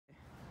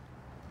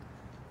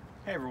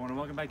Hey everyone, and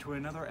welcome back to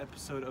another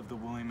episode of the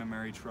William and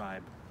Mary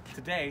Tribe.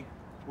 Today,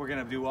 we're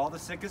gonna do all the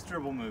sickest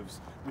dribble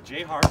moves with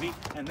Jay Harvey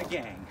and the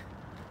gang.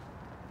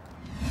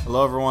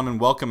 Hello everyone, and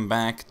welcome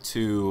back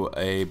to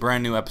a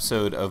brand new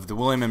episode of the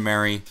William and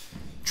Mary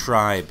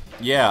Tribe.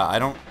 Yeah, I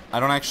don't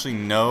actually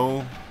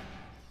know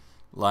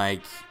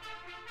like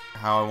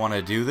how I want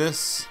to do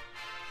this,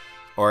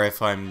 or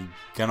if I'm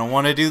gonna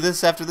want to do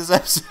this after this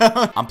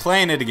episode. I'm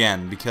playing it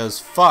again because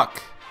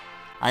fuck,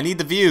 I need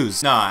the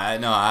views. I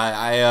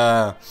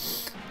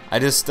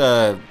just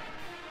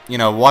you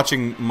know,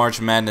 watching March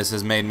Madness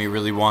has made me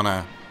really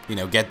wanna, you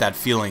know, get that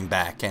feeling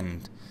back,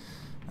 and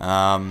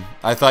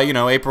I thought, you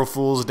know, April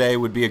Fool's Day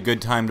would be a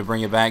good time to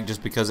bring it back,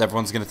 just because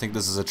everyone's gonna think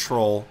this is a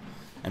troll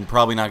and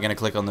probably not gonna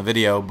click on the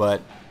video.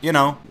 But you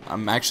know,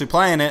 I'm actually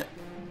playing it.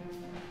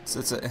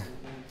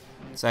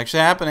 It's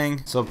actually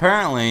happening. So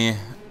apparently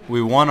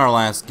we won our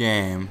last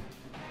game,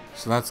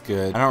 so that's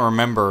good. I don't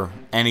remember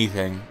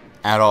anything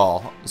at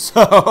all.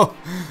 So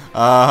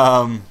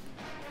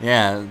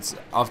yeah, it's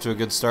off to a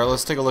good start.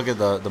 Let's take a look at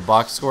the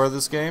box score of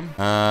this game.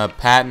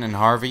 Patton and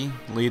Harvey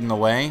leading the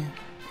way.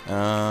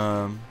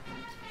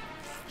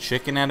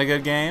 Chicken had a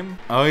good game.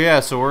 Oh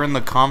yeah, so we're in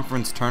the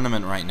conference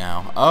tournament right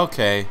now.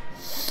 Okay,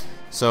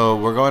 so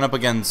we're going up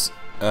against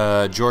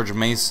George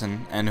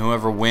Mason, and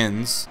whoever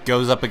wins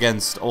goes up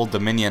against Old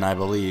Dominion, I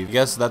believe. I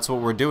guess that's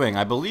what we're doing.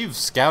 I believe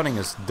scouting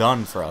is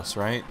done for us,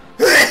 right?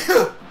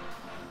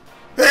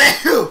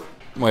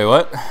 Wait,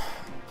 what?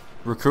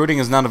 Recruiting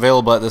is not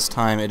available at this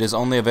time. It is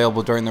only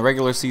available during the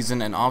regular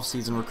season and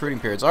off-season recruiting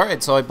periods.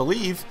 Alright, so I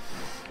believe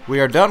we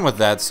are done with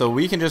that, so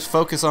we can just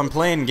focus on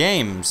playing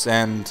games.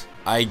 And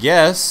I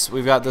guess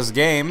we've got this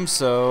game,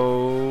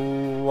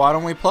 so why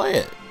don't we play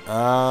it?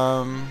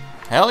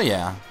 Hell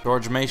yeah.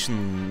 George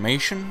Mason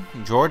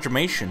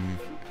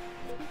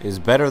is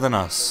better than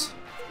us.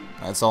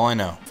 That's all I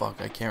know.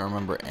 Fuck, I can't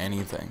remember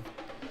anything.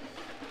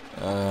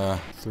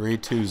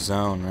 3-2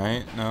 zone,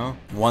 right? No?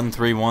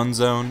 1-3-1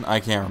 zone? I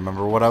can't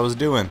remember what I was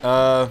doing.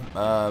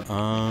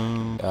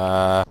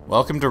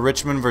 Welcome to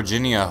Richmond,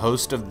 Virginia,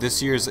 host of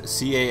this year's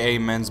CAA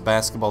men's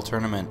basketball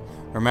tournament.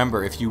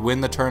 Remember, if you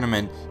win the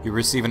tournament, you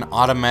receive an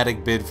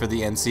automatic bid for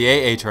the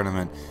NCAA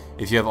tournament.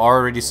 If you have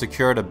already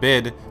secured a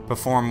bid,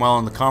 perform well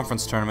in the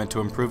conference tournament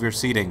to improve your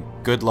seeding.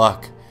 Good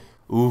luck.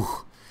 Ooh.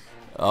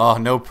 Oh,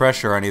 no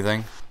pressure or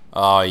anything.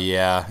 Oh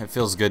yeah, it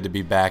feels good to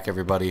be back,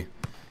 everybody.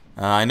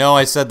 I know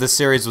I said this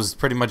series was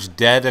pretty much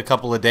dead a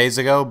couple of days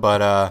ago,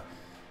 but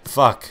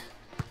fuck.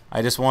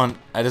 I just want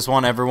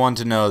everyone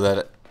to know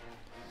that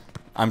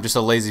I'm just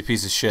a lazy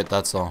piece of shit,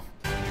 that's all.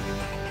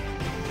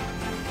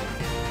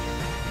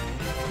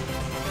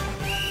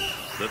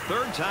 The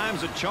third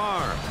time's a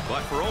charm,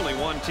 but for only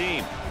one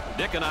team.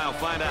 Dick and I'll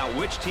find out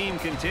which team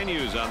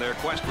continues on their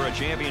quest for a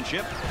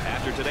championship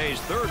after today's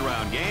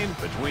third-round game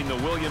between the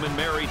William and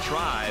Mary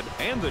Tribe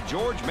and the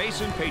George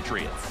Mason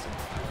Patriots.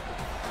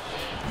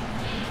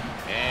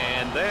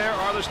 And there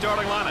are the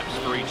starting lineups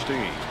for each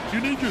team. You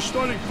need your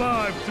starting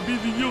five to be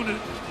the unit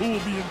who will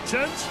be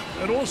intense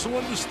and also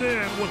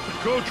understand what the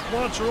coach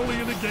wants early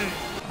in the game.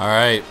 All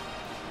right.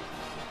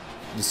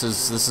 This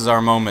is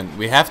our moment.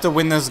 We have to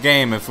win this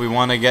game if we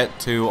want to get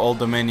to Old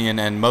Dominion,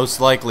 and most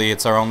likely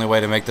it's our only way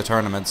to make the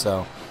tournament.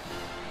 So,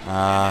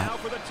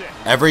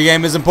 every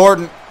game is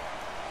important.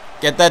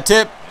 Get that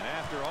tip.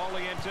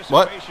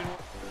 What?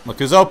 Look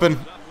who's open.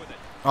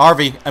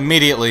 Harvey,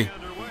 immediately.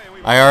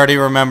 I already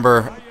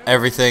remember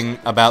everything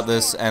about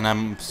this, and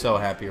I'm so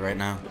happy right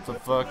now.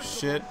 Fuck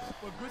shit.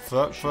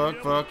 Fuck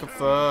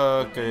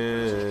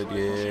it.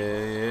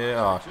 Yeah.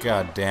 Oh,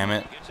 god damn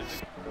it.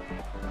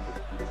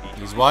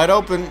 He's wide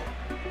open.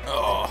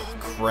 Oh,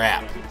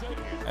 crap.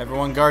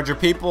 Everyone guard your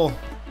people.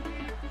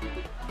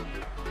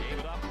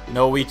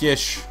 No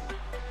weakish.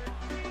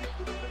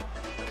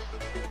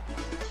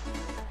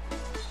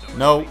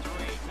 No.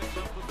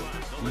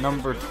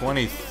 Number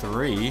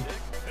 23.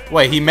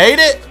 Wait, he made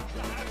it?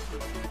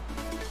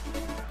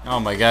 Oh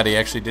my god, he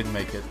actually did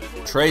make it.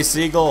 Trey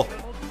Siegel.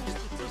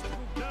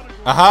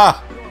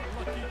 Aha!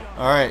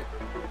 Alright.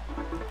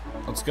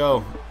 Let's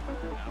go.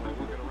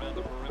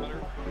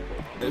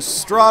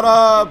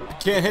 Estrada!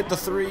 Can't hit the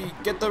three.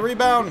 Get the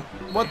rebound.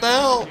 What the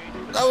hell?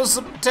 That was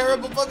some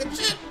terrible fucking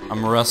shit.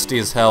 I'm rusty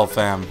as hell,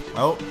 fam.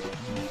 Oh.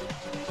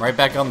 Right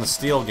back on the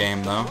steal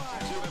game, though.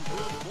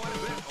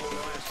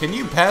 Can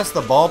you pass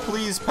the ball,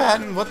 please,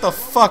 Patton? What the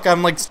fuck?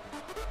 I'm like...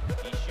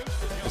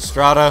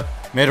 Estrada.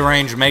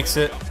 Mid-range makes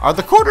it. Are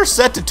the quarters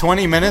set to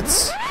 20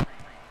 minutes?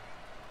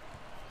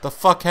 The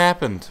fuck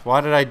happened?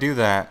 Why did I do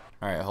that?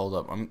 Alright, hold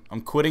up.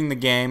 I'm quitting the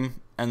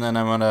game, and then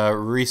I'm gonna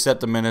reset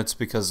the minutes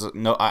because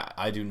no,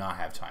 I do not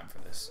have time for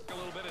this.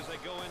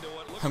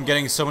 I'm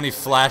getting so many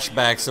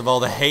flashbacks of all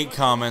the hate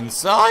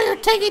comments. Oh, you're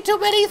taking too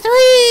many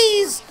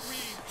threes!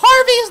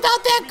 Harvey is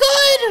not that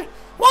good!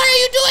 Why are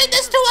you doing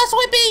this to us,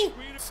 Wippy?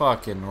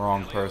 Fucking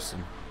wrong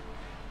person.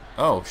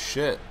 Oh,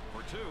 shit.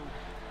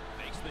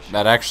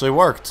 That actually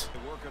worked.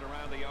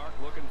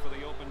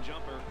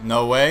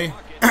 No way.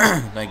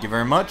 Thank you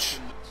very much.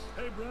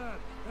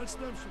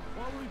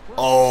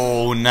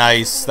 Oh,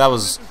 nice. That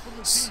was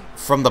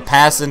from the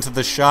pass into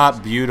the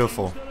shot.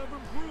 Beautiful.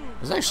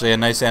 There's actually a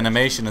nice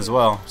animation as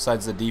well,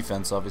 besides the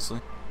defense,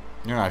 obviously.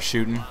 You're not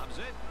shooting.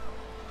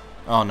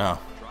 Oh, no.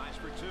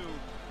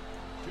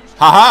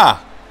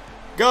 Haha!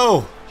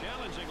 Go!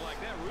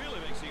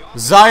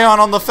 Zion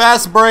on the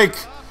fast break!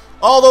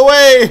 All the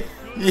way!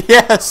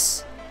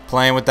 Yes!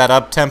 Playing with that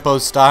up-tempo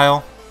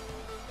style.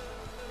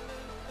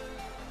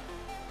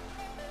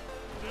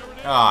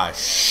 Ah,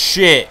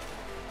 shit.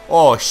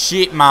 Oh,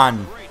 shit,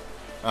 man.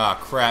 Ah,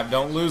 crap.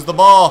 Don't lose the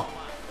ball.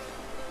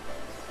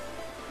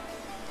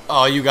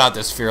 Oh, you got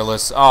this,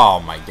 Fearless. Oh,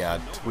 my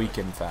God.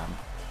 Tweaking, fam.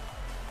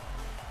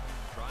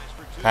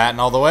 Patton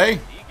all the way.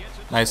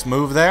 Nice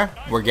move there.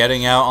 We're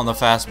getting out on the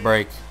fast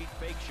break.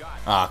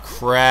 Ah,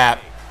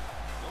 crap.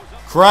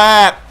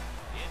 Crap.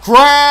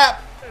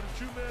 Crap.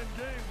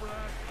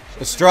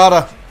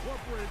 Estrada.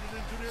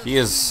 He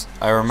is,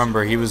 I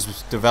remember, he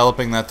was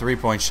developing that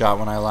three-point shot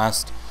when I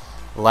last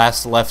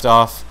left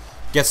off.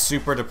 Gets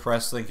super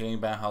depressed thinking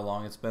about how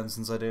long it's been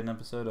since I did an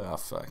episode. Oh,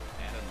 fuck.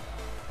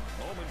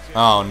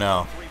 Oh,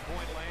 no.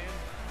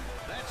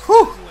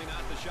 Whew.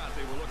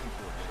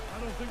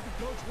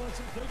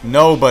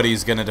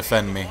 Nobody's gonna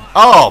defend me.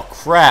 Oh,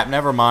 crap.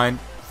 Never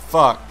mind.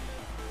 Fuck.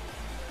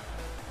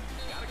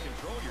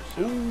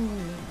 Ooh.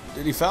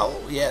 Did he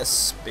foul?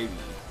 Yes, baby.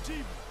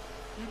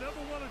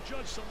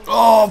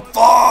 Oh,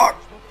 fuck.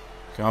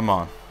 Come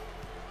on.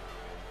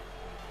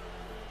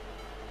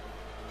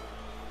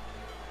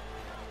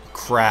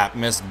 Crap,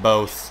 missed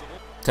both.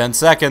 10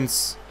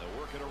 seconds.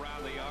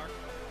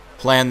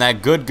 Playing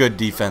that good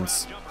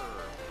defense.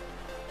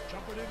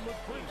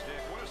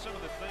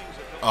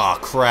 Oh,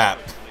 crap.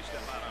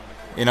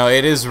 You know,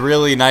 it is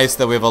really nice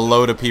that we have a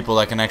load of people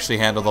that can actually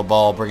handle the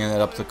ball, bringing it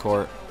up the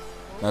court.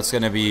 That's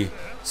going to be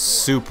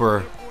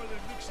super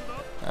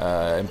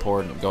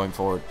important going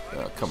forward.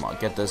 Come on,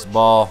 get this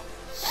ball.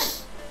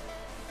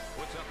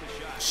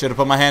 Should have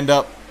put my hand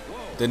up.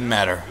 Didn't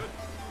matter.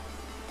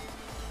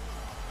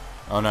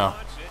 Oh, no.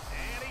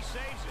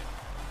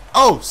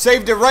 Oh,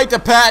 saved it right to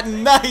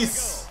Patton.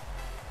 Nice.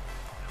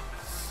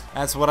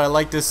 That's what I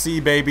like to see,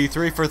 baby.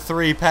 3 for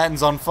 3.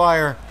 Patton's on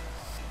fire.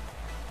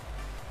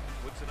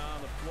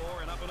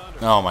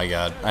 Oh, my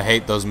God. I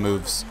hate those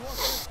moves.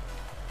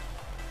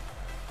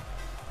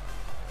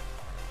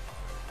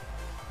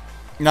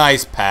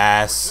 Nice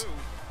pass.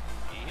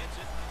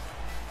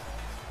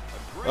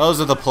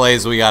 Those are the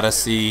plays we got to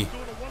see.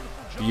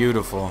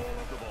 Beautiful.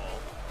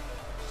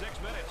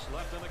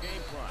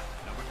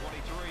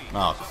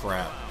 Oh,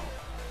 crap.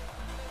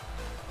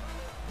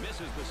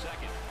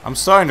 I'm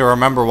starting to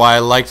remember why I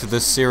liked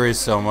this series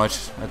so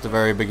much at the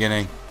very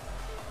beginning.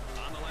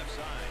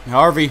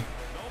 Harvey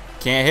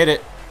can't hit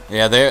it.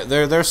 Yeah,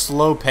 their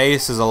slow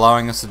pace is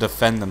allowing us to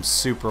defend them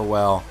super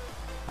well.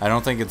 I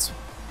don't think it's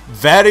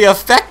very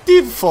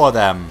effective for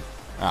them.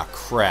 Ah,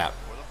 crap.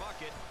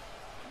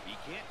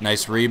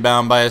 Nice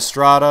rebound by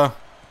Estrada.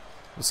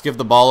 Let's give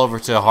the ball over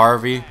to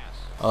Harvey.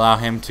 Allow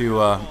him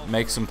to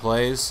make some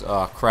plays.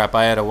 Oh, crap.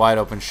 I had a wide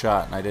open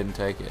shot and I didn't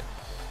take it.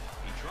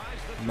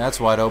 And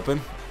that's wide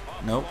open.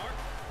 Nope.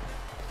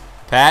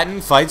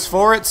 Patton fights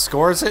for it,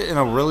 scores it in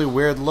a really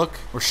weird look.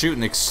 We're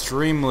shooting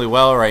extremely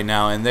well right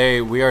now, and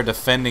we are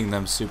defending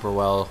them super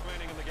well.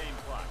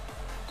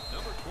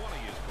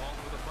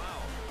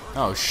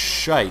 Oh,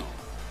 shite.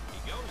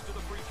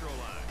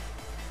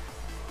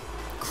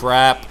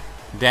 Crap.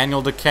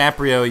 Daniel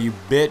DiCaprio, you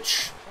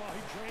bitch.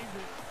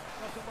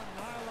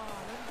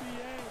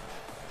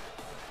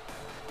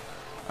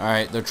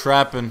 Alright, they're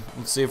trapping.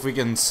 Let's see if we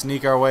can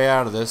sneak our way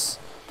out of this.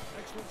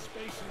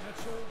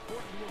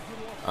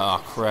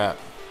 Oh, crap.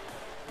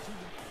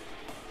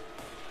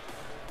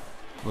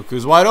 Look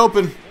who's wide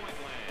open.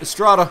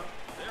 Estrada.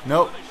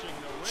 Nope.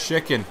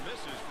 Chicken.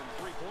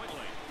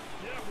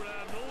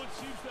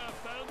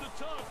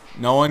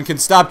 No one can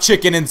stop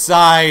Chicken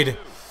inside.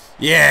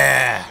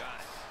 Yeah.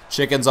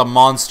 Chicken's a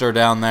monster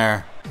down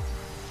there.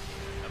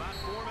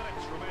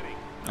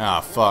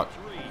 Ah, fuck.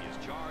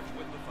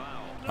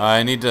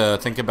 I need to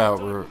think about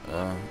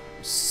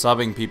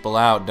subbing people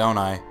out, don't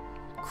I?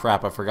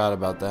 Crap, I forgot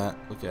about that.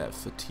 Look at that.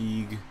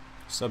 Fatigue.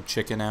 Sub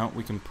Chicken out.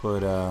 We can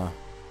put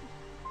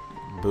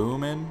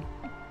Boom in.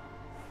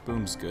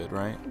 Boom's good,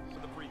 right?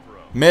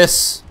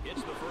 Miss.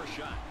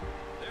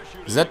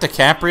 Is that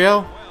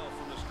DiCaprio?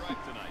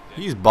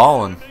 He's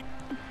balling.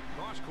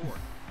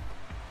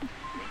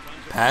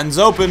 Patton's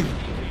open.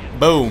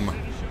 Boom.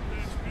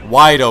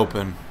 Wide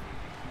open.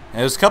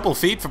 And there's a couple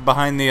feet from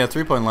behind the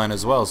three-point line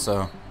as well,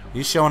 so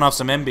he's showing off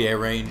some NBA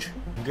range.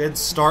 Good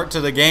start to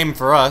the game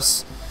for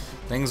us.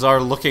 Things are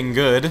looking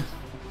good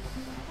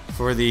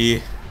for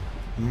the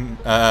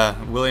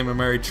William &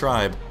 Mary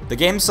tribe. The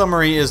game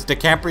summary is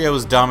DiCaprio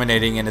is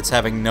dominating and it's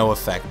having no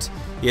effect.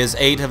 He has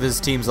 8 of his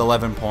team's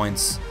 11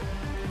 points.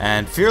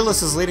 And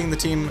Fearless is leading the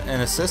team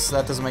in assists.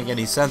 That doesn't make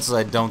any sense.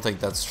 I don't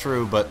think that's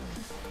true, but,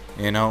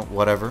 you know,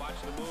 whatever.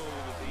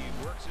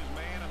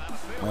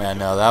 Yeah,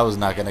 no, that was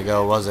not going to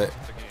go, was it?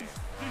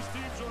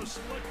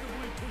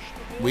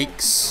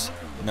 Weeks.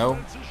 No.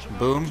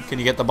 Boom. Can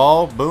you get the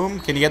ball? Boom.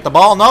 Can you get the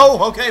ball?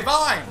 No? Okay,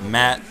 fine.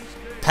 Matt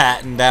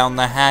Patton down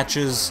the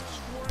hatches.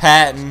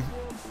 Patton.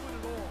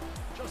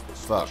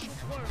 Fuck.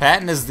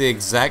 Patton is the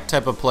exact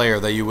type of player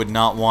that you would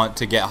not want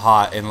to get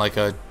hot in like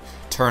a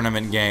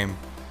tournament game.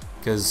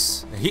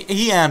 Because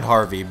he and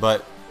Harvey,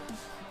 but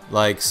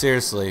like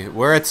seriously,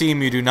 we're a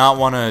team you do not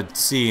want to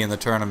see in the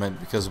tournament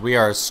because we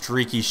are a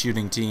streaky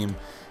shooting team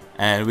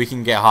and we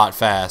can get hot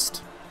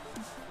fast.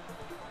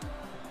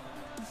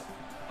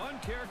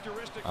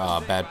 Ah,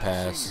 bad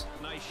pass.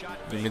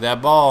 Give me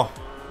that ball.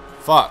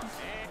 Fuck.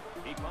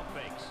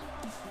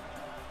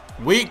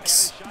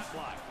 Weeks.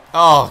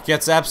 Oh,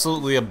 gets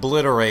absolutely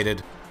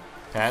obliterated.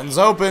 Patton's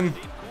open.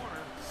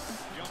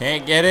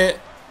 Can't get it.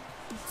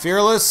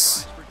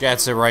 Fearless.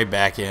 Gets it right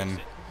back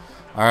in.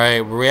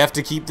 Alright, we have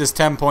to keep this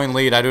 10-point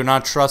lead. I do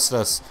not trust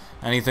us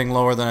anything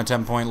lower than a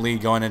 10-point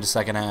lead going into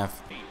second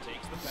half.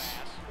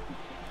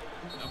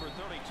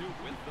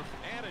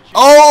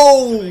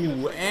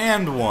 Oh!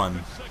 And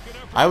one.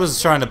 I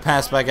was trying to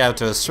pass back out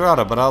to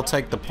Estrada, but I'll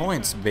take the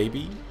points,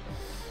 baby.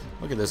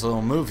 Look at this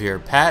little move here.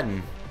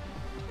 Patton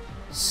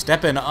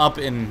stepping up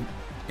in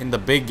the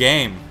big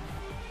game.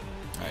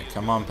 Alright,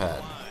 come on,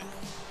 Pat.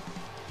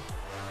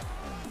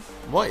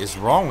 What is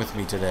wrong with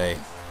me today?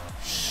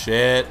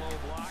 Shit.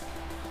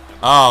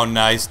 Oh,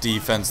 nice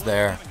defense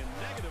there.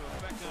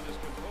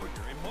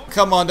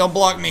 Come on, don't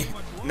block me.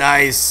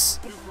 Nice.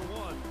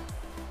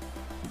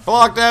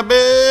 Block that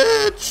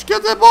bitch.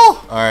 Get that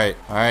ball. Alright,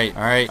 alright,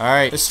 alright,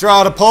 alright.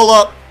 Estrada, pull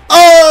up.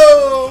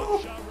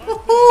 Oh!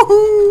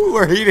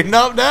 We're heating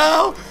up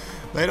now.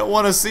 They don't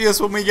want to see us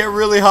when we get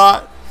really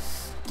hot.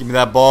 Give me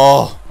that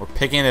ball. We're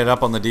picking it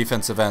up on the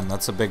defensive end.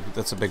 That's a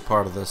big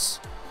part of this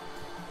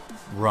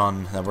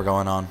run that we're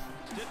going on.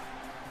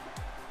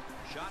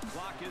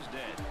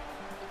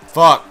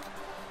 Fuck.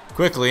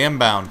 Quickly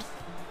inbound.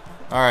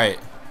 Alright.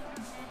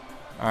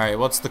 Alright,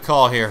 what's the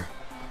call here?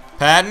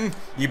 Patton,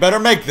 you better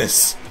make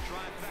this.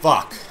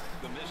 Fuck.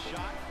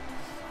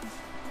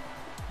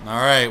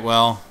 Alright,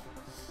 well,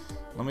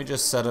 let me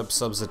just set up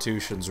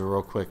substitutions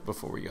real quick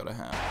before we go to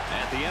half.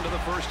 At the end of the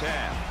first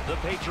half, the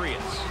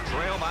Patriots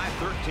trail by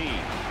 13.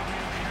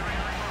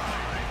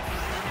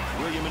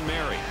 William and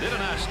Mary did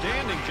an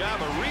outstanding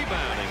job of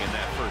rebounding in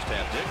that first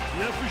half, Dick.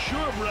 Yeah, for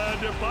sure, Brad.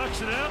 They're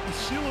boxing out and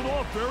sealing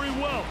off very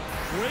well.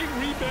 Great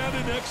rebound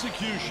and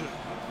execution.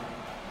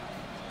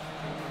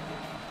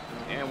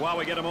 And while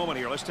we get a moment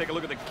here, let's take a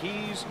look at the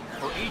keys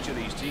for each of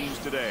these teams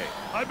today.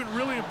 I've been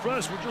really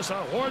impressed with just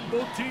how hard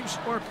both teams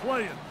are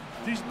playing.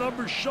 These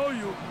numbers show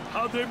you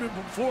how they've been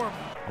performing.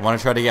 I want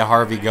to try to get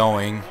Harvey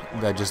going,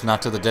 but just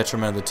not to the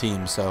detriment of the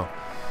team. So,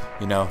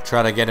 you know,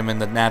 try to get him in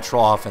the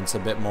natural offense a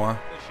bit more.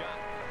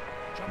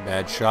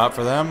 Bad shot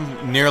for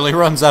them. Nearly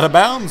runs out of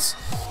bounds.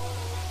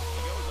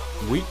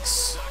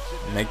 Weeks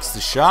makes the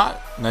shot.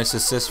 Nice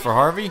assist for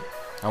Harvey.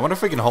 I wonder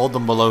if we can hold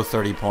them below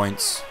 30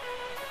 points.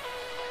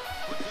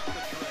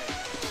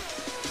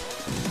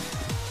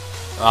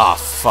 Ah,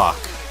 fuck.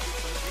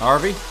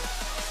 Harvey?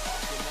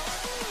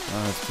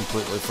 I've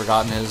completely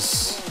forgotten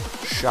his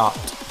shot.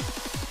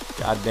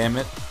 God damn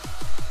it.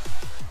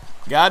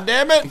 God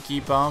damn it.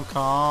 Keep on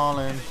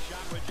calling.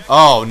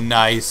 Oh,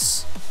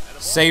 nice.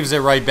 Saves it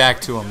right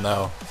back to him,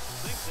 though.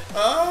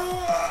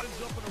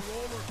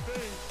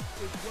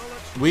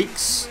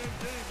 Weeks?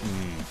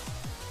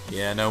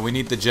 Yeah, no, we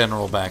need the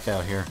general back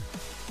out here.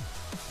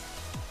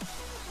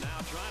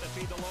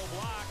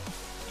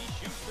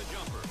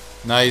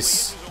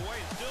 Nice.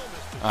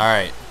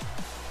 Alright.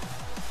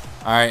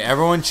 Alright,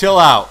 everyone chill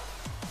out.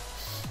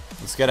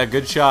 Let's get a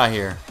good shot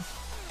here.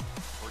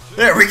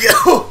 There we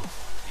go!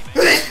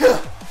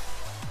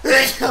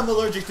 I'm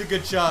allergic to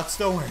good shots,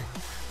 don't worry.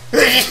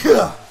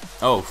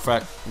 Oh,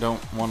 fuck.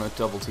 Don't want to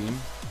double team.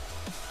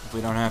 If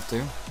we don't have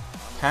to.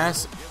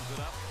 Pass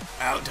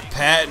out to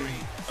Patton.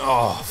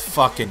 Oh,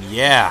 fucking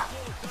yeah.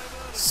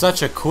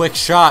 Such a quick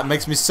shot.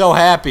 Makes me so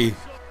happy.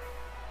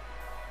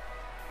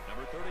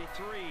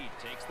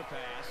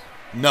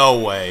 No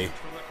way.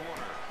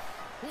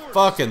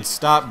 Fucking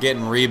stop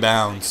getting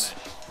rebounds.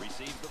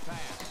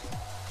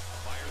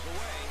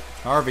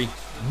 Harvey.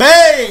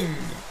 Bang!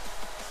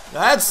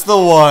 That's the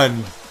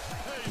one.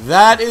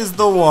 That is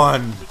the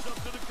one.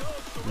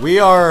 We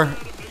are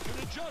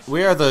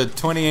the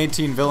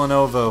 2018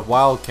 Villanova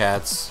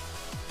Wildcats.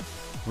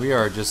 We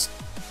are just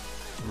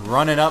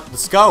running up.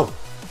 Let's go.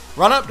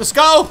 Run up. Let's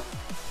go.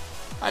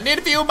 I need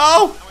a few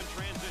more.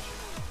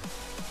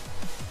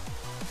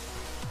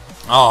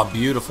 Oh,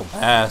 beautiful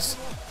pass.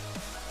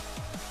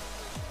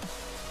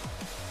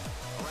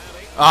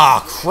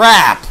 Ah,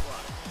 crap.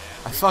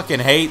 I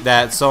fucking hate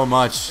that so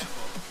much.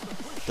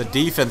 The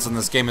defense in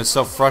this game is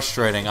so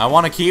frustrating. I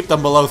want to keep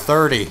them below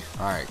 30.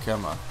 Alright,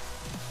 come on.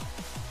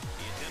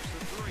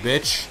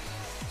 Bitch.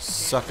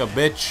 Suck a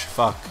bitch.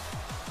 Fuck.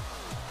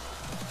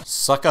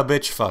 Suck a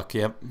bitch. Fuck.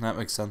 Yep, that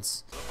makes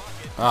sense.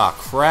 Ah,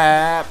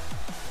 crap.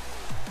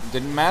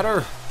 Didn't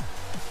matter.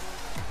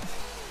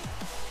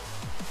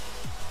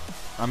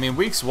 I mean,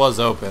 Weeks was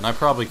open. I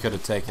probably could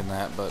have taken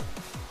that, but...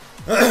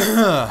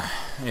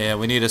 yeah,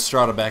 we need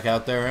Estrada back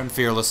out there and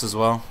Fearless as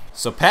well.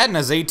 So Patton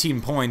has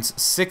 18 points,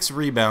 6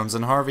 rebounds,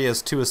 and Harvey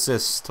has 2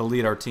 assists to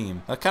lead our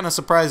team. That kind of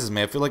surprises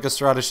me. I feel like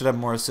Estrada should have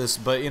more assists,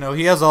 but, you know,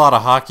 he has a lot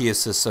of hockey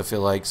assists, I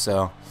feel like,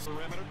 so.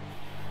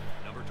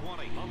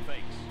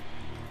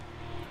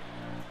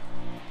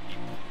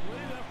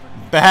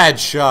 Bad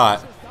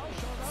shot.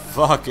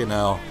 Fucking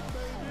hell.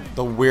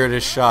 The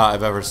weirdest shot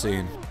I've ever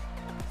seen.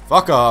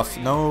 Fuck off.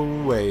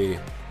 No way.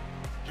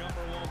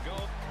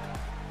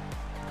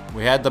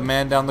 We had the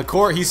man down the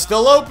court. He's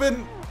still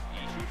open.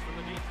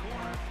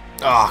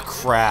 Oh,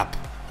 crap.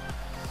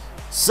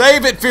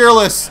 Save it,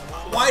 Fearless!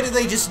 Why do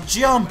they just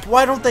jump?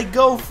 Why don't they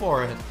go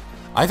for it?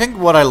 I think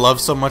what I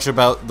love so much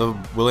about the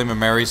William &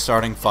 Mary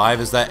starting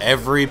 5 is that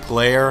every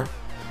player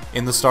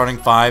in the starting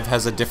 5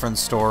 has a different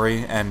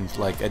story and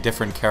like a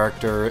different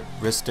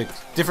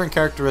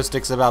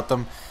characteristics about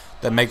them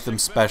that make them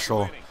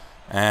special.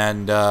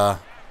 And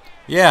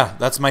yeah,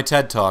 that's my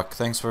TED Talk.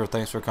 Thanks for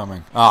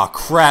coming. Oh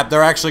crap,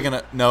 they're actually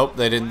gonna, nope,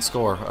 they didn't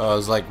score. I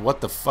was like,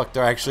 what the fuck,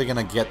 they're actually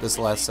gonna get this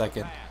last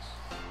second.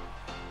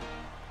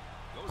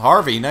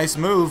 Harvey, nice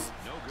move.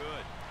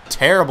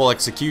 Terrible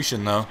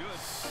execution though.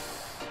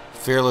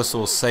 Fearless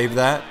will save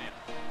that.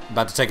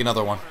 About to take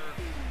another one.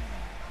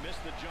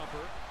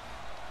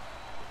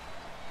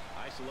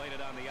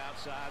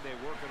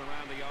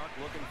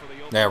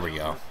 There we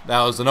go.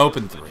 That was an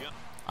open 3.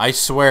 I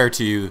swear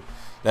to you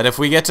that if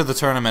we get to the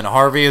tournament,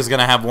 Harvey is going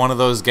to have one of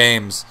those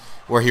games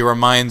where he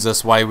reminds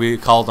us why we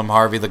called him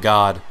Harvey the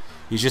God.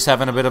 He's just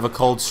having a bit of a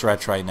cold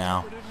stretch right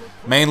now.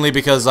 Mainly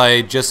because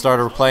I just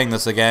started playing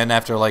this again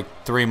after like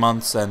 3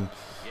 months and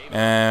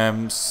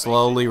am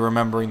slowly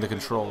remembering the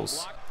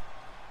controls.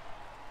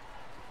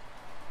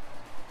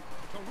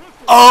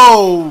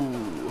 Oh!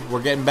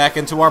 We're getting back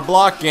into our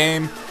block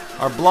game,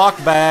 our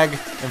block bag,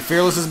 and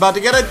Fearless is about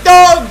to get a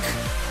dunk!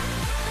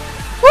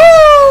 Woo!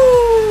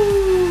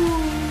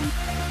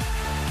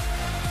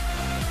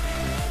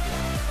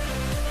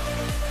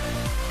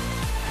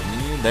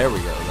 There we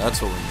go.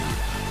 That's what we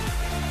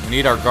need. We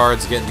need our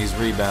guards getting these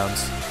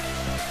rebounds.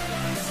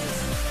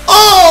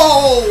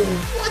 Oh!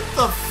 What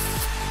the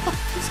fuck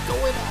is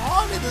going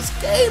on in this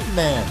game,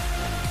 man?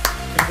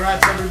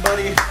 Congrats,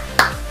 everybody.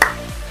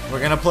 We're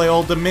gonna play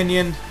Old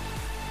Dominion.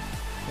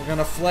 We're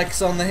gonna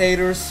flex on the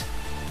haters.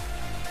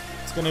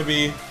 It's gonna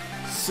be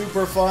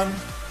super fun.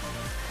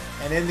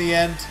 And in the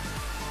end,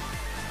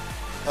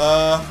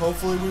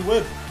 hopefully we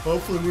win.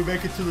 Hopefully we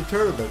make it to the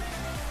tournament.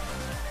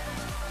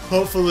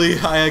 Hopefully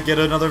I get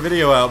another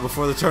video out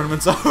before the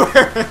tournament's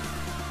over.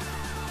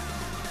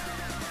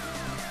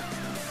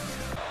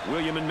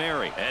 William &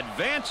 Mary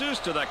advances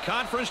to the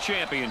conference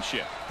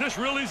championship. This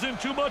really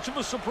isn't too much of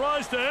a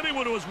surprise to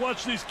anyone who has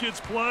watched these kids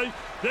play.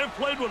 They've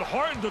played with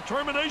heart and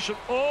determination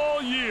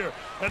all year,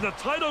 and the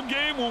title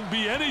game won't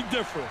be any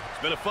different.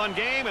 It's been a fun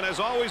game, and as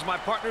always, my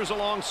partners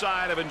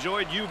alongside have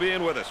enjoyed you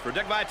being with us. For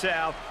Dick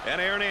Vitale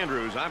and Aaron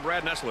Andrews, I'm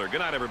Brad Nessler. Good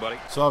night, everybody.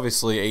 So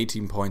obviously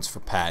 18 points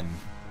for Patton.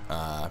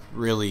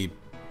 Really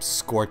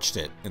scorched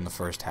it in the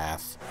first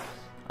half.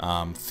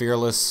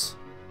 Fearless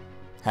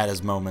had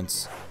his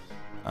moments.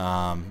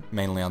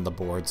 Mainly on the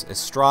boards.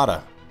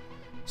 Estrada,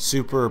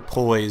 super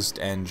poised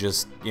and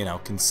just, you know,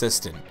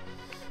 consistent.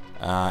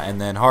 And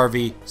then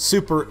Harvey,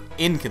 super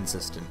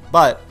inconsistent.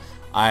 But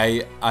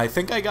I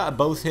think I got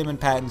both him and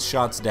Patton's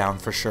shots down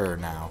for sure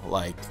now.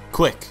 Like,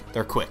 quick.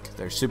 They're quick.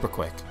 They're super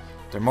quick.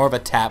 They're more of a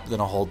tap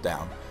than a hold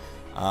down.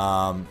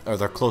 Or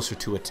they're closer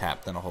to a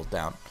tap than a hold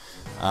down.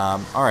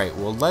 Alright,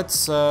 well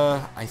let's,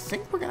 I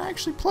think we're gonna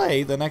actually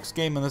play the next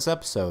game in this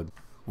episode.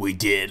 We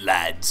did,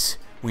 lads.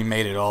 We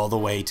made it all the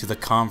way to the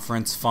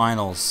conference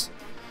finals.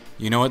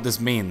 You know what this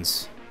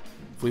means?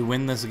 If we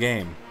win this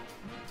game,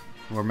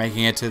 we're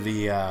making it to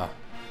the,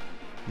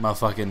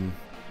 motherfucking,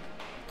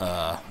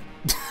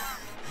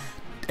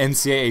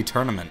 NCAA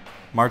tournament.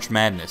 March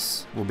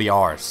Madness will be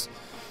ours.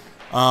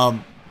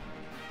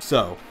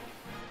 So,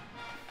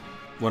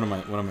 what am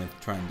I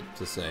trying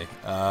to say?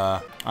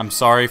 I'm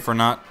sorry for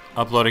not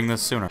uploading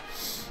this sooner.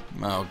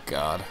 Oh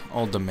God,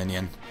 Old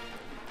Dominion.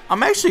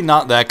 I'm actually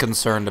not that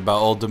concerned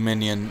about Old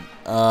Dominion.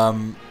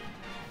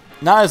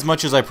 Not as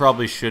much as I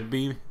probably should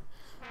be.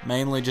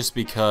 Mainly just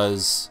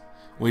because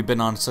we've been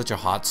on such a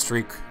hot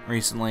streak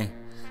recently.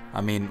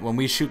 I mean, when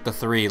we shoot the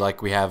 3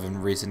 like we have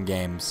in recent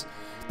games,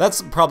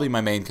 that's probably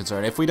my main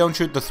concern. If we don't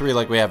shoot the 3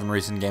 like we have in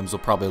recent games, we'll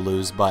probably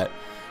lose. But,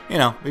 you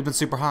know, we've been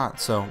super hot,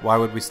 so why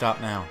would we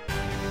stop now?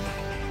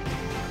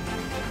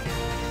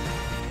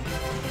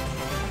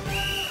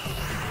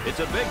 It's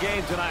a big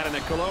game tonight in the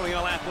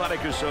Colonial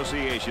Athletic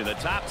Association. The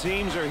top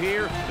teams are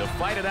here to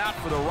fight it out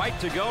for the right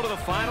to go to the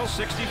Final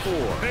 64.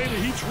 Hey,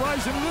 the heat's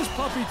rising in this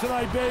puppy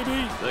tonight,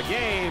 baby. The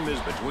game is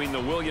between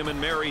the William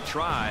 & Mary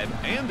Tribe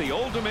and the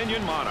Old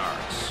Dominion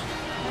Monarchs.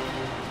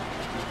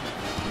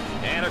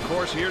 And, of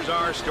course, here's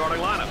our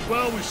starting lineup.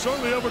 Well, we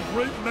certainly have a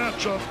great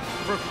matchup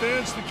for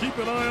fans to keep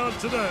an eye on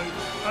today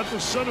at the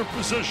center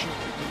position.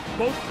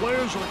 Both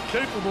players are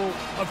capable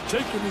of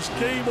taking this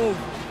game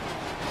over.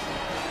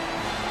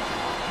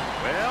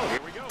 Well, here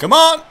we go. Come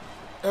on!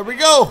 There we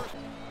go!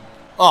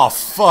 Oh,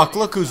 fuck.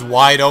 Look who's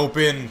wide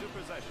open.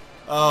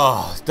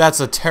 Oh, that's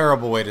a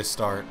terrible way to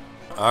start.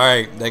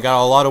 Alright, they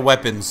got a lot of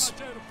weapons.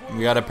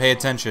 We gotta pay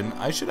attention.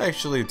 I should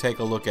actually take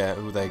a look at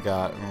who they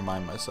got and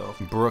remind myself.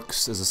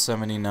 Brooks is a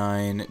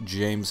 79.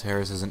 James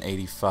Harris is an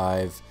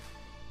 85.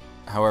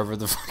 However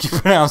the fuck you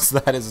pronounce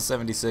that is a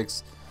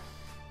 76.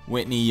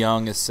 Whitney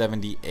Young is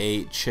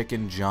 78.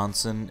 Chicken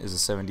Johnson is a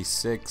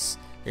 76.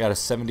 They got a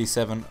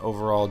 77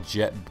 overall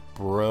Jet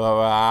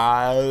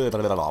Brocky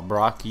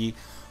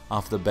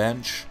off the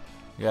bench.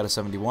 We got a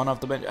 71 off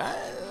the bench.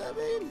 I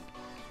mean,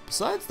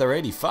 besides their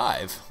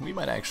 85, we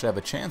might actually have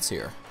a chance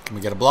here. Can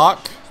we get a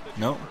block?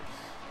 Nope.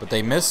 But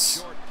they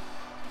miss.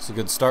 It's a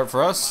good start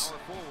for us.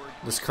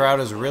 This crowd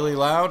is really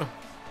loud.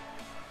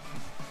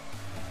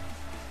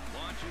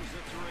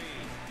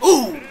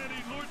 Ooh!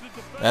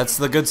 That's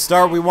the good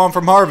start we want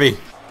from Harvey.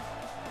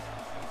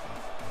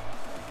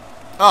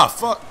 Oh,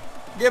 fuck.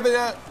 Give me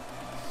that.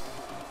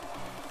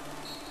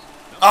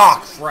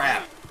 Oh,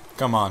 crap.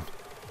 Come on.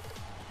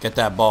 Get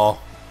that ball.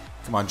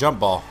 Come on, jump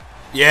ball.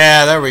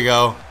 Yeah, there we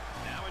go.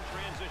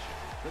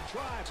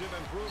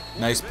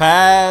 Nice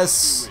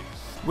pass.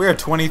 We're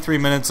 23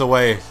 minutes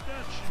away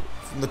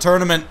from the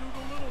tournament.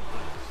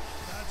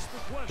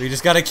 We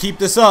just got to keep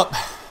this up.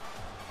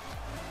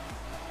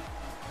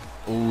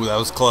 Ooh, that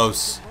was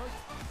close.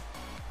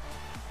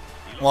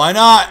 Why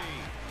not?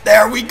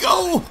 There we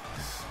go.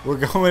 We're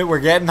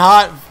getting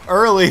hot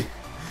early.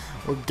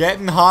 We're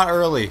getting hot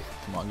early.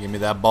 Come on, give me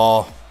that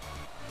ball.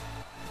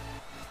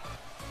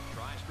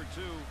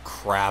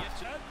 Crap.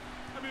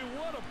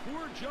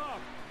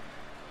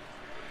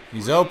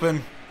 He's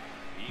open.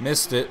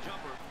 Missed it.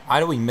 Why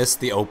do we miss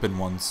the open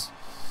ones?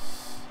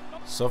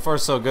 So far,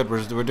 so good.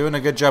 We're doing a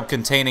good job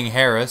containing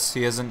Harris.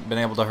 He hasn't been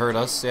able to hurt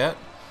us yet.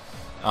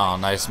 Oh,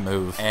 nice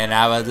move. And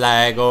I was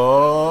like, oh.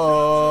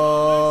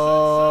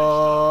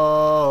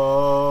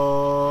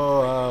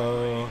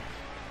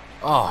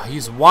 Oh,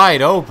 he's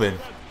wide open.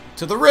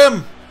 To the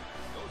rim.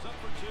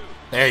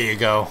 There you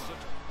go.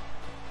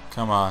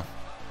 Come on.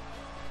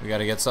 We got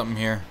to get something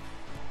here.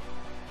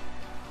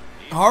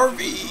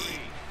 Harvey.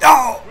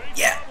 Oh,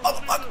 yeah,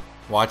 motherfucker.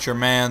 Watch your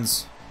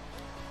mans.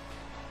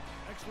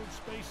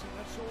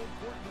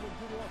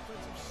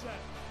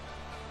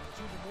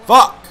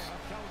 Fuck.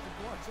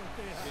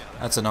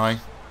 That's annoying.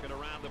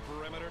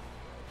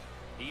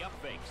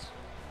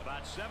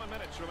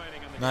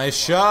 Nice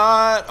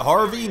shot.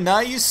 Harvey,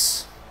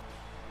 nice.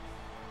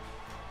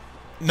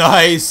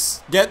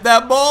 Nice. Get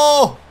that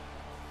ball.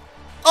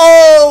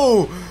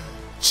 Oh!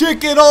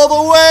 Chicken all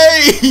the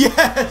way.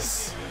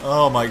 Yes.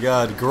 Oh my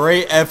god.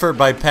 Great effort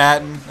by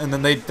Patton. And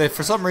then they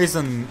for some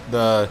reason,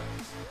 the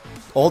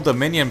Old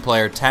Dominion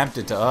player tapped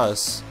it to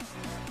us.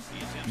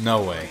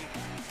 No way.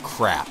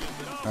 Crap.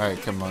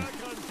 Alright, come on.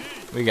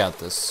 We got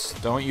this.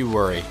 Don't you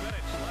worry.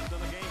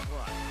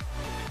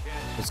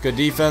 It's good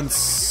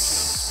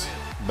defense.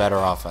 Better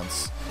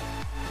offense.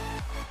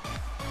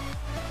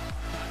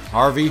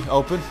 Harvey,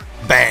 open.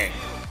 Bang.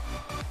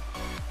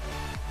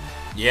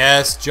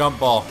 Yes, jump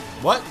ball.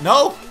 What?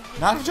 No?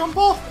 Not a jump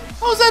ball?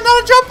 How is that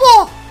not a jump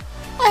ball?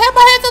 I had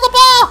my hand to the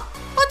ball.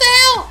 What the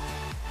hell?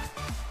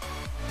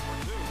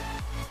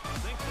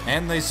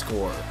 And they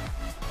score.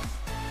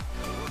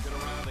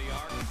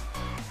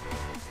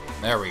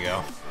 There we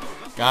go.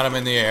 Got him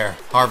in the air.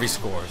 Harvey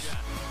scores.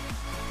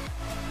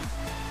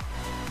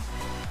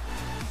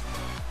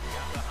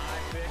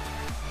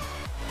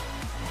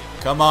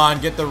 Come on,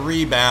 get the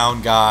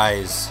rebound,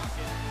 guys.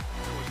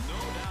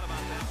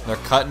 They're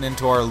cutting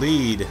into our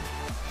lead.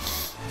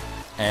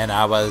 And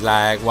I was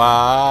like, wow,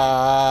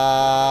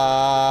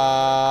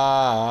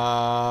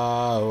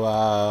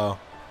 wow.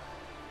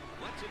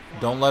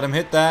 Don't let him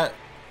hit that.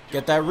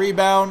 Get that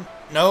rebound.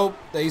 Nope,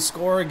 they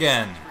score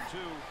again.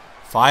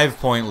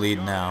 5-point lead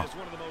now.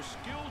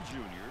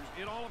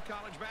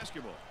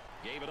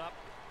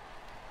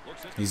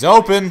 He's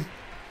open.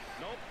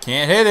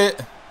 Can't hit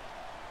it.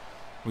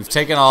 We've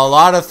taken a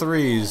lot of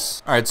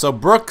threes. Alright, so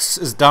Brooks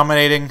is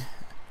dominating.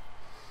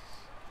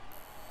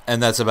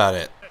 And that's about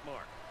it.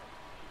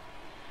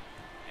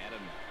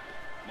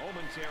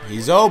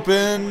 He's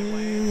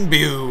open.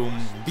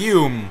 Boom.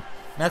 Boom.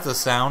 That's a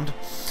sound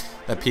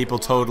that people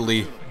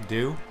totally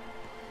do.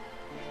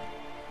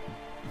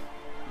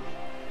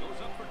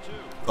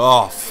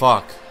 Oh,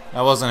 fuck.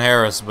 That wasn't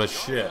Harris, but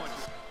shit.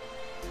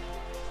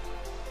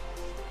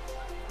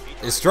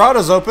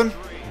 Estrada's open.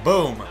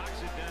 Boom.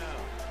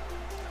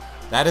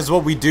 That is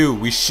what we do.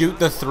 We shoot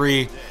the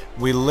three.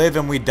 We live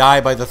and we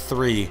die by the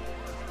three.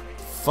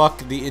 Fuck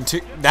the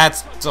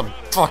that's some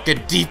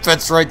fucking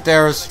defense right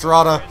there,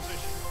 Estrada.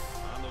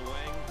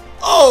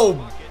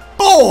 Oh,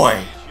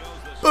 boy.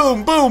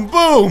 Boom, boom,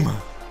 boom.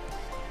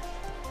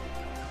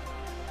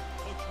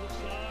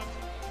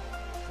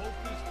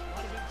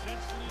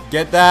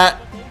 Get that.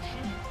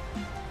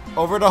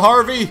 Over to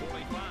Harvey.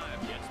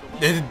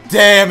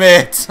 Damn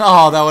it.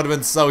 Oh, that would have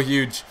been so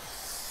huge.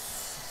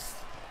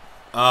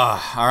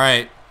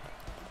 Alright.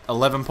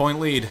 11-point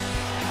lead. At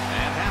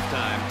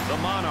halftime, the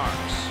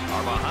Monarchs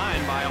are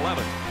behind by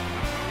 11.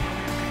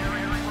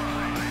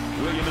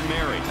 William and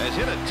Mary has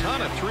hit a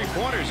ton of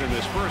three-pointers in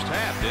this first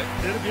half, Dick.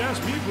 And if you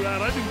ask me,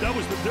 Brad, I think that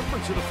was the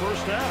difference in the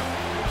first half.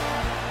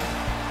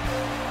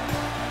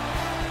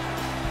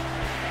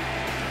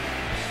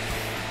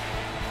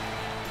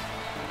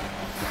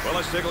 Well,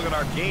 let's take a look at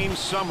our game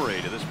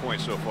summary to this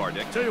point so far,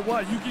 Dick. Tell you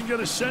what, you can get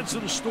a sense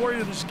of the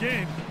story of this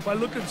game by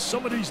looking at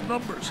some of these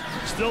numbers.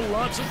 Still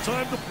lots of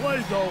time to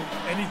play, though.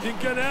 Anything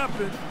can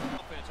happen.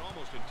 Offense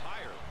almost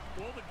entirely.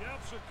 Well, the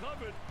gaps are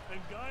covered, and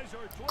guys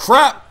are...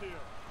 Crap!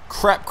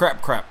 Crap,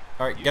 crap, crap.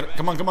 All right, get it.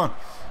 Come on, come on.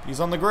 He's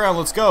on the ground.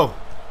 Let's go.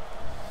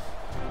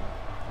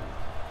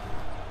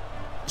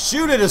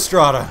 Shoot it,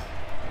 Estrada.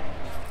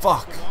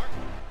 Fuck.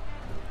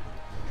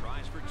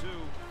 Tries for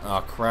two.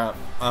 Oh, crap.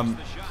 I'm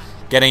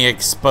getting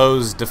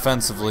exposed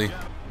defensively.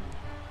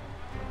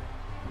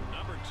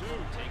 Number 2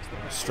 takes the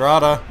pass.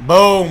 Estrada.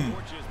 Boom.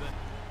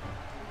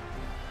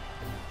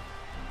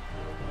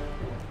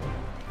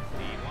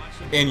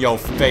 In your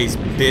face,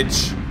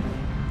 bitch.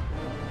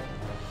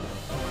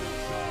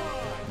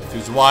 Look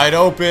who's wide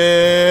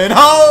open.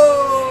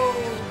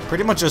 Oh!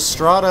 Pretty much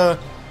Estrada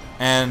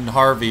and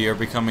Harvey are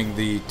becoming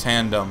the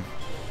tandem.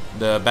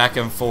 The back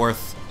and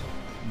forth.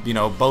 You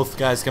know, both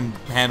guys can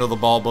handle the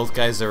ball. Both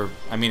guys are...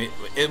 I mean,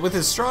 with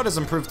Estrada's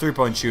improved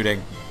three-point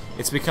shooting,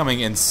 it's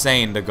becoming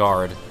insane to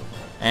guard.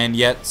 And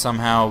yet,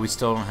 somehow, we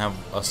still don't have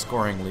a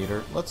scoring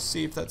leader. Let's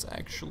see if that's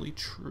actually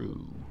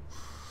true.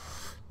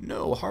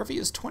 No, Harvey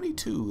is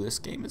 22. This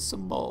game is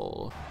some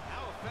ball.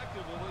 How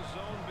effective will this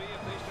zone be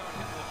if they start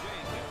hitting the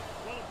Jays?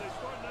 Well, if they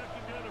start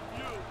knocking down a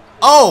few...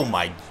 Oh,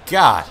 my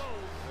God.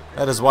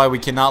 That is why we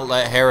cannot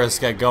let Harris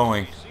get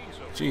going.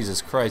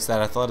 Jesus Christ, that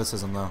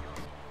athleticism, though.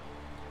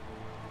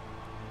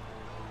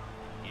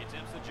 He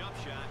attempts the jump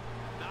shot,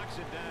 knocks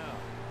it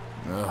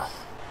down. Ugh.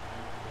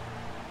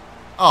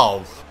 Oh,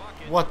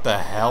 what the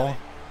hell?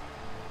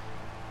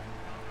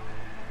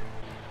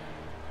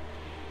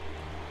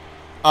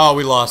 Oh,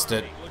 we lost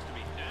it. Looks to be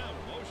down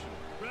emotion.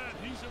 Brad,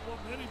 he's at what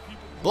many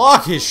people...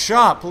 Block his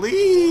shot,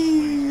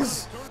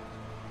 please.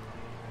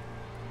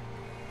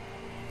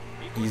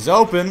 He's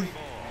open.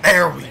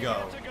 There we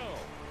go.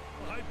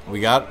 We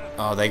got...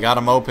 Oh, they got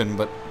him open,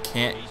 but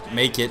can't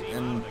make it,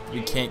 and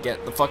we can't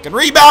get the fucking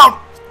rebound.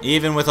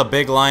 Even with a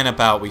big lineup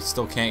out, we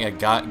still can't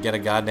get a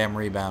goddamn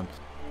rebound.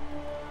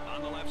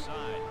 On the left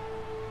side.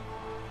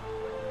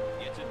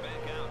 Gets it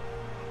back out.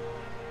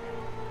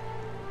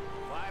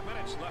 5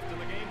 minutes left in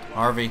the game.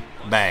 Harvey,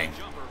 bang.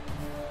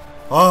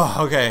 Oh,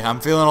 okay.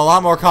 I'm feeling a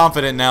lot more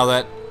confident now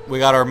that we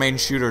got our main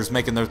shooters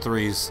making their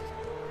threes.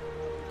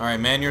 All right,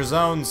 man, your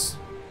zones.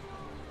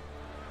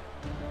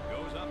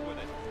 Goes up with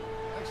it.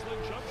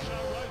 Excellent jump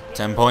shot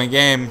right 10-point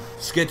game.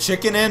 Let's get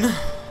Chicken in.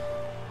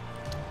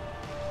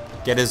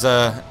 Get his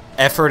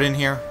effort in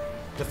here.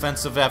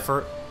 Defensive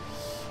effort.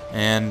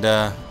 And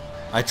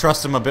I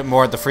trust him a bit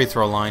more at the free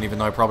throw line, even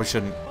though I probably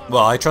shouldn't.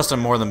 Well, I trust him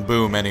more than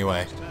Boom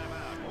anyway.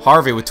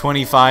 Harvey with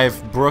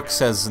 25. Brooks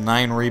has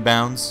 9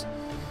 rebounds.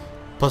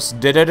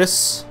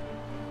 Pusdididis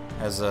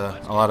has a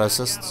lot of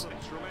assists.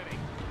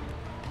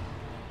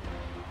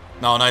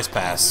 No, nice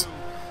pass.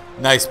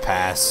 Nice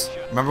pass.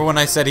 Remember when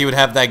I said he would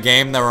have that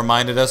game that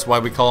reminded us why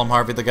we call him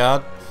Harvey the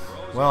God?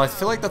 Well, I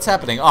feel like that's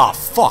happening. Oh,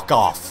 fuck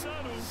off.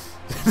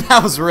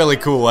 That was really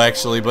cool,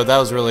 actually, but that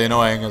was really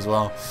annoying as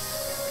well.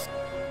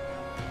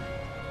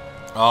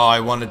 Oh,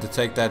 I wanted to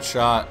take that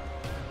shot.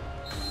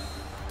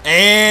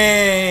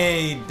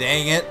 Hey,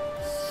 dang it.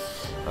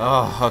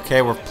 Oh,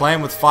 okay, we're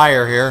playing with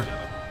fire here.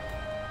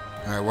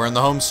 All right, we're in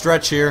the home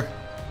stretch here.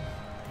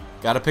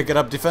 Got to pick it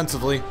up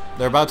defensively.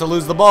 They're about to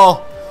lose the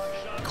ball.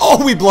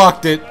 Oh, we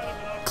blocked it.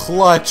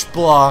 Clutch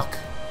block.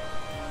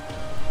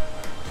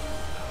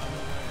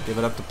 Give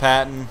it up to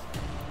Patton.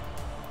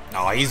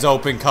 Oh, he's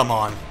open. Come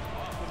on.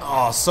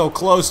 Oh, so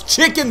close.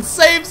 Chicken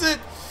saves it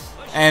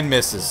and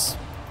misses.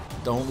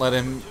 Don't let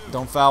him.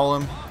 Don't foul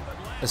him.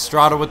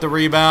 Estrada with the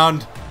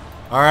rebound.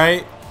 All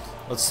right.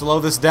 Let's slow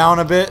this down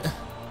a bit.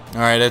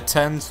 All right, at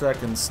 10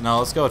 seconds. No,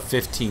 let's go at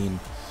 15.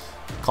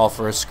 Call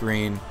for a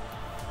screen.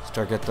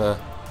 Start get the...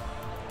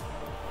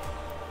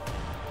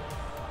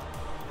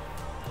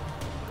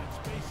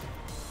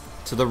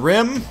 To the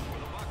rim.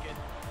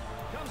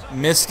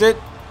 Missed it.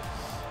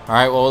 All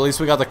right, well, at least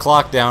we got the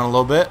clock down a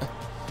little bit.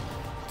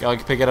 We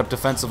can pick it up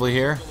defensively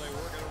here.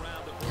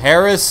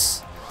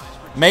 Harris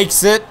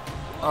makes it.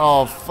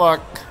 Oh,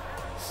 fuck.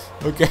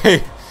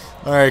 Okay.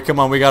 All right, come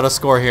on. We got to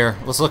score here.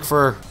 Let's look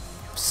for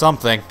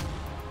something.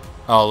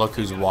 Oh, look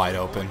who's wide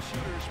open.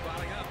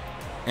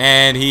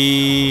 And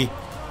he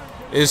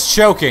is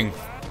choking.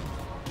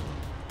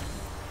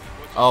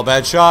 Oh,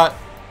 bad shot.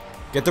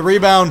 Get the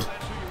rebound.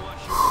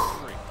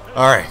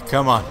 All right,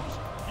 come on.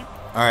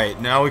 All right,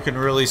 now we can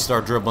really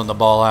start dribbling the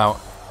ball out.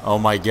 Oh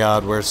my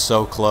God, we're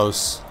so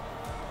close.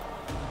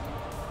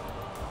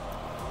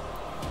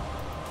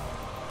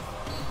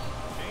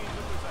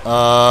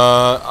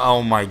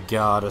 Oh my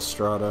God,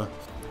 Estrada.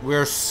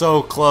 We're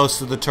so close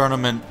to the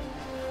tournament.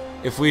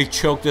 If we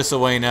choke this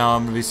away now,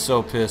 I'm gonna be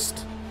so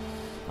pissed.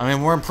 I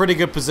mean, we're in pretty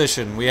good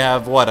position. We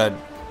have, what, an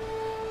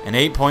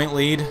 8-point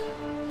lead?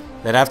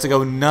 They'd have to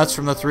go nuts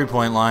from the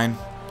 3-point line.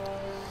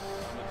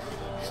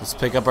 Let's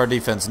pick up our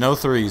defense. No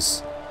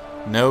threes.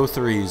 No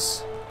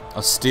threes.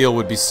 A steal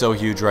would be so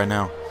huge right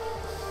now.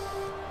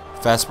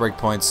 Fast break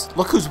points.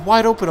 Look who's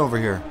wide open over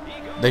here.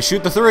 They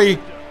shoot the 3.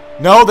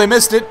 No, they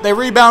missed it. They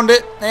rebound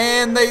it.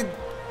 And they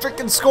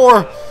freaking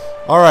score.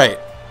 All right.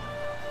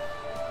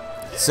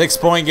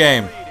 6-point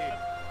game.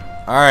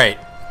 All right.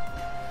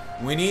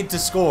 We need to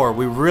score.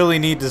 We really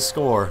need to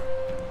score.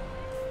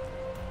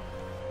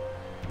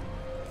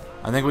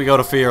 I think we go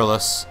to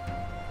Fearless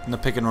in the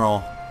pick and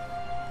roll.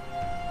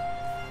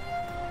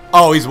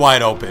 Oh, he's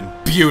wide open.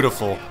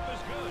 Beautiful.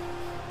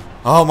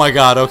 Oh my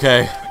god,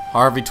 okay.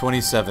 Harvey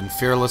 27,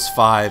 Fearless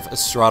 5,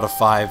 Estrada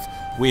 5.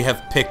 We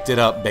have picked it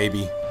up,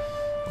 baby.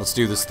 Let's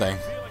do this thing.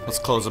 Let's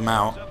close them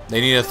out. They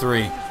need a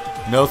 3.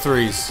 No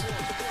 3s.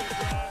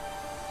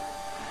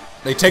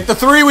 They take the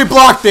 3, we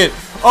blocked it!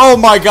 Oh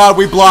my god,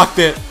 we blocked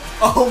it!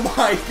 Oh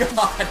my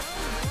god!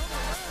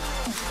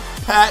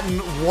 Patton,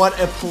 what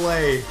a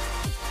play.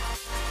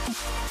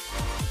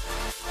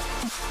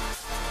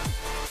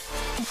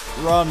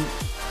 Run.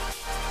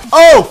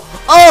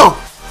 Oh!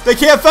 Oh! They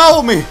can't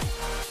foul me!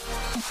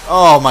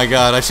 Oh my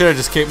god, I should have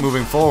just kept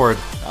moving forward.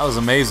 That was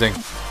amazing.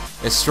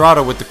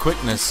 Estrada with the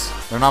quickness.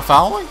 They're not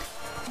fouling?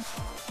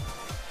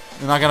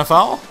 They're not gonna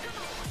foul?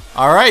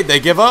 Alright, they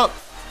give up.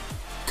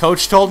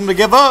 Coach told them to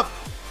give up.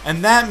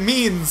 And that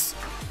means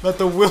that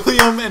the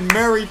William and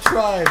Mary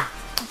tribe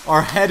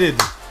are headed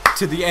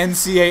to the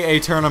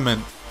NCAA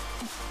tournament.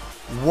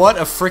 What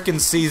a freaking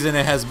season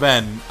it has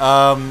been.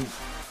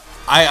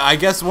 I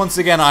guess once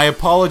again I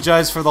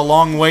apologize for the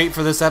long wait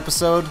for this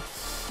episode,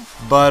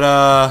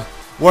 but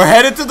we're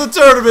headed to the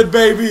tournament,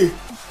 baby.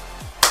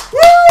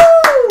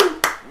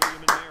 Woo!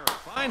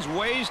 Finds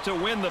ways to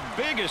win the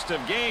biggest of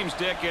games,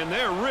 Dick, and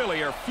there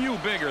really are few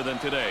bigger than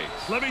today's.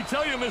 Let me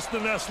tell you, Mr.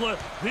 Nessler,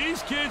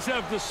 these kids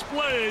have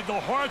displayed the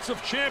hearts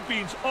of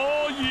champions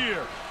all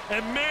year.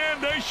 And man,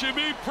 they should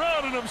be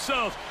proud of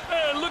themselves.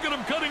 Hey, look at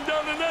them cutting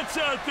down the nets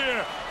out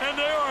there. And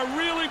they are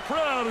really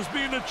proud as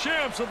being the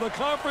champs of the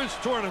conference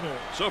tournament.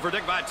 So for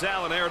Dick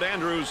Vitale and Aaron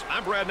Andrews,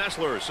 I'm Brad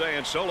Nessler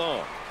saying so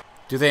long.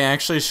 Do they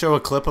actually show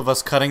a clip of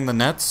us cutting the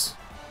nets?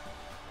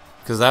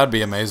 Because that would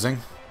be amazing.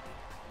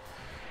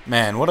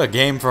 Man, what a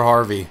game for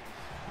Harvey.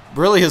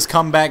 Really his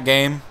comeback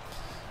game.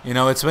 You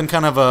know, it's been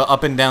kind of a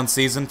up and down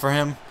season for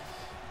him.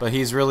 But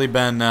he's really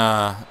been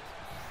a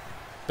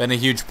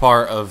huge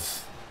part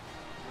of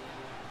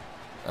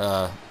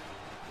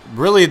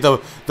really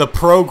the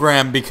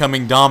program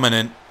becoming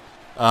dominant.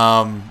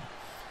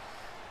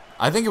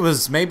 I think it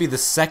was maybe the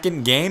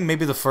second game,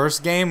 maybe the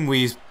first game,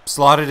 we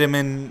slotted him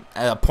in,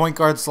 point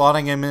guard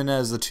slotting him in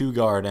as the 2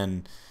 guard,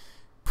 and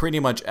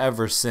pretty much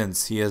ever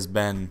since he has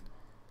been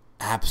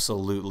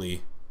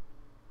absolutely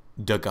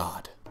the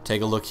god.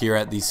 Take a look here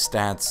at these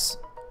stats.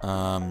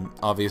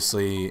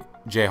 Obviously,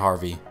 Jay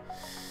Harvey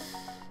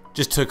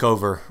just took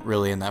over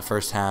really in that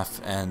first half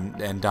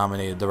and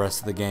dominated the rest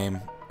of the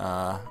game.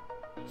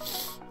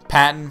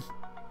 Patton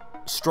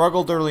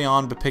struggled early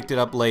on but picked it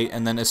up late,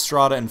 and then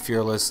Estrada and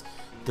Fearless,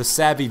 the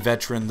savvy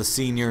veteran, the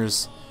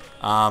seniors,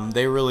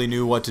 they really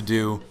knew what to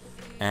do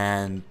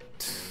and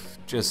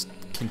just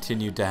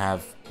continued to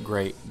have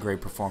great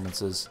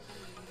performances.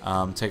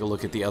 Take a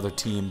look at the other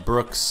team.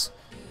 Brooks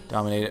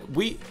dominated.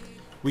 We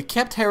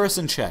kept Harris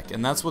in check,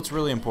 and that's what's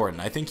really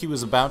important. I think he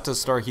was about to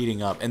start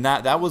heating up, and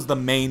that was the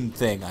main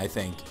thing, I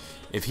think.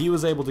 If he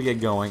was able to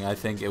get going, I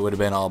think it would have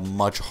been a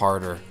much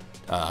harder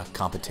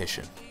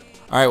competition.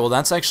 Alright, well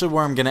that's actually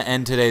where I'm going to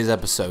end today's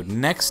episode.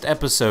 Next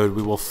episode,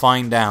 we will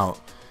find out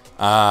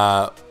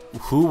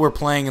who we're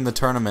playing in the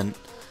tournament,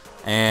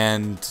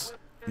 and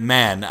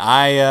man,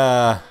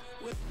 I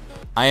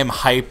am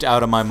hyped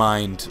out of my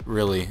mind,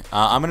 really.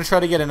 I'm going to try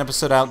to get an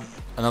episode out,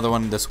 another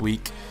one this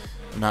week.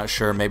 I'm not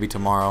sure, maybe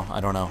tomorrow,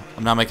 I don't know.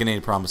 I'm not making any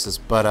promises,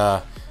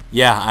 but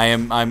yeah,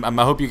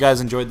 I hope you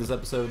guys enjoyed this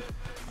episode.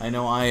 I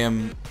know I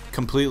am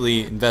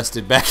completely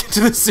invested back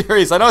into the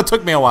series. I know it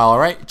took me a while,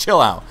 alright?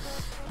 Chill out.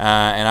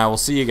 And I will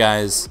see you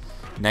guys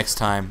next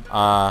time.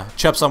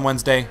 Chups on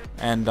Wednesday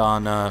and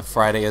on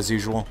Friday as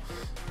usual.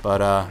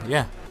 But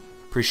yeah,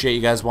 appreciate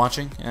you guys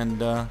watching,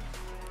 and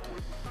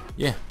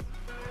yeah.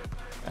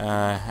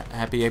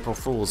 Happy April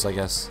Fools, I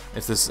guess,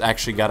 if this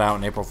actually got out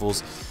in April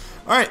Fools.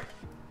 Alright.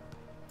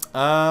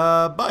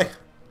 Bye.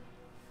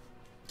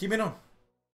 Keep it on.